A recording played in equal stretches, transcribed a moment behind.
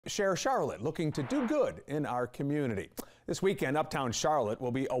Share Charlotte, looking to do good in our community. This weekend, uptown Charlotte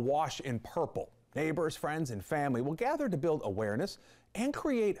will be awash in purple. Neighbors, friends, and family will gather to build awareness and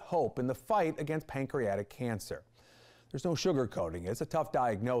create hope in the fight against pancreatic cancer. There's no sugarcoating it. It's a tough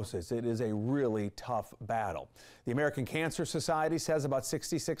diagnosis. It is a really tough battle. The American Cancer Society says about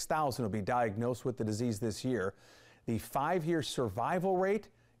 66,000 will be diagnosed with the disease this year. The 5-year survival rate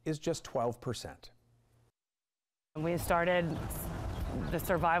is just 12%. We started, the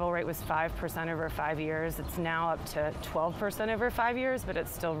survival rate was 5% over 5 years. It's now up to 12% over 5 years, but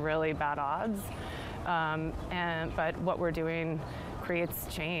it's still really bad odds. But what we're doing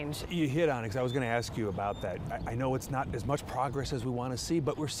creates change. You hit on it, because I was going to ask you about that. I know it's not as much progress as we want to see,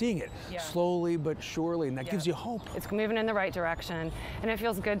 but we're seeing it slowly but surely, and that gives you hope. It's moving in the right direction, and it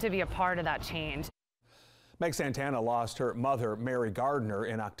feels good to be a part of that change. Meg Santana lost her mother, Mary Gardner,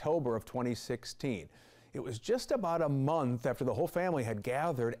 in October of 2016. It was just about a month after the whole family had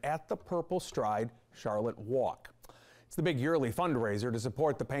gathered at the Purple Stride Charlotte Walk. It's the big yearly fundraiser to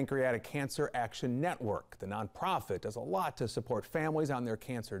support the Pancreatic Cancer Action Network. The nonprofit does a lot to support families on their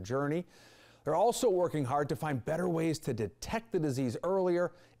cancer journey. They're also working hard to find better ways to detect the disease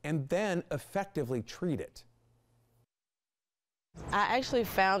earlier and then effectively treat it. I actually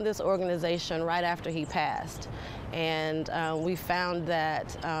found this organization right after he passed, and we found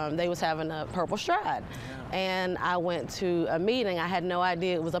that they was having a Purple Stride. And I went to a meeting. I had no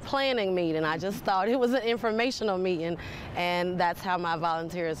idea it was a planning meeting. I just thought it was an informational meeting, and that's how my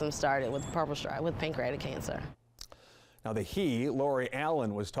volunteerism started with Purple Stride, with pancreatic cancer. Now, the he Lori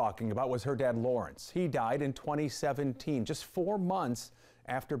Allen was talking about was her dad, Lawrence. He died in 2017, just 4 months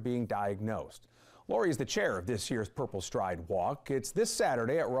after being diagnosed. Lori is the chair of this year's Purple Stride Walk. It's this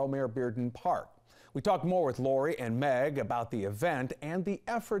Saturday at Romare Bearden Park. We talked more with Lori and Meg about the event and the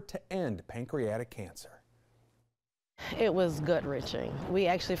effort to end pancreatic cancer. It was gut-wrenching. We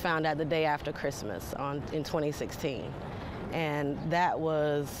actually found out the day after Christmas in 2016, and it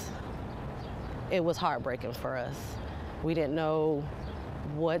was heartbreaking for us. We didn't know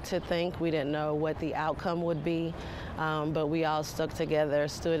what to think. We didn't know what the outcome would be, but we all stuck together,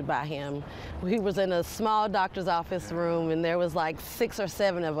 stood by him. We was in a small doctor's office room, and there was like 6 or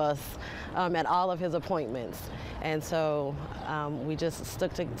 7 of us at all of his appointments, and so we just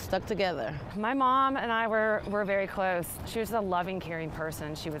stuck together. My mom and I were very close. She was a loving, caring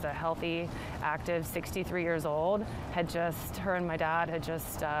person. She was a healthy, active, 63 years old. Her and my dad had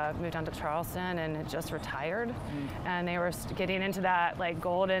just moved down to Charleston and had just retired, and they were getting into that like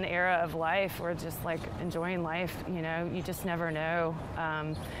golden era of life. We're just like enjoying life. You know, you just never know.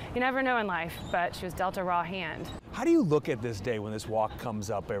 You never know in life. But she was dealt a raw hand. How do you look at this day when this walk comes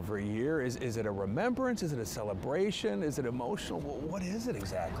up every year? Is it a remembrance? Is it a celebration? Is it emotional? What is it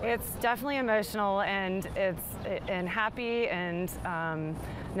exactly? It's definitely emotional, and it's happy and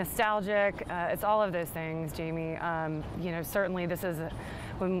nostalgic. It's all of those things, Jamie. You know, certainly this is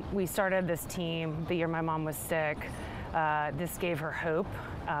when we started this team the year my mom was sick. This gave her hope.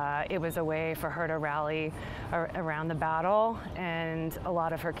 It was a way for her to rally around the battle, and a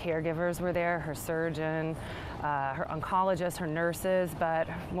lot of her caregivers were there, her surgeon, her oncologist, her nurses, but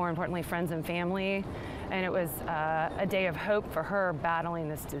more importantly, friends and family. And it was a day of hope for her battling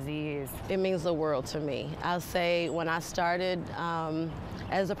this disease. It means the world to me. I'll say when I started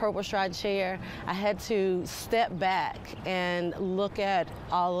as a Purple Stride chair, I had to step back and look at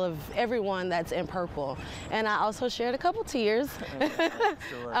everyone that's in purple. And I also shared a couple tears.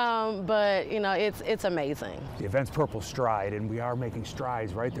 But you know, it's amazing. The event's Purple Stride, and we are making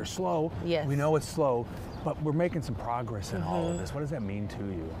strides, right? They're slow. Yes. We know it's slow, but we're making some progress in all of this. What does that mean to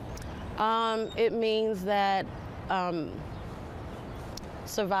you? It means that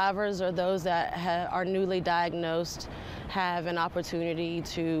survivors or those that are newly diagnosed have an opportunity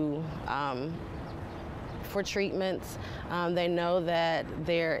for treatments. They know that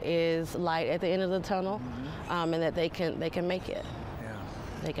there is light at the end of the tunnel, and that they can make it. Yeah.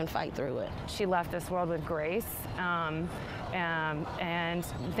 They can fight through it. She left this world with grace. And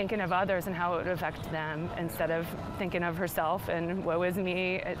thinking of others and how it would affect them instead of thinking of herself and woe is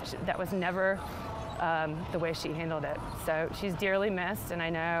me. That was never the way she handled it. So she's dearly missed, and I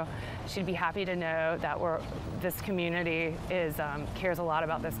know she'd be happy to know that this community cares a lot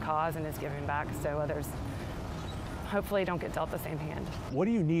about this cause and is giving back, so others hopefully don't get dealt the same hand. What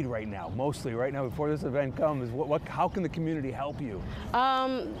do you need right now, mostly right now before this event comes? How can the community help you?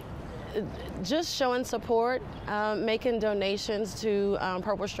 Just showing support, making donations to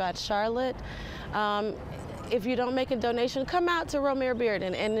Purple Stride Charlotte. If you don't make a donation, come out to Romare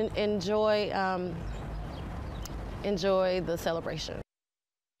Bearden and enjoy the celebration.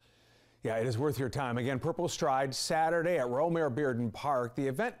 Yeah, it is worth your time. Again, Purple Stride, Saturday at Romare Bearden Park. The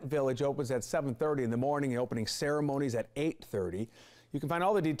event village opens at 7:30 in the morning. The opening ceremonies at 8:30. You can find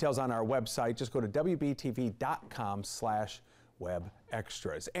all the details on our website. Just go to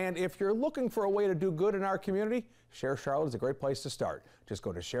wbtv.com/webextras. And if you're looking for a way to do good in our community, Share Charlotte is a great place to start. Just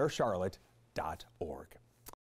go to sharecharlotte.org.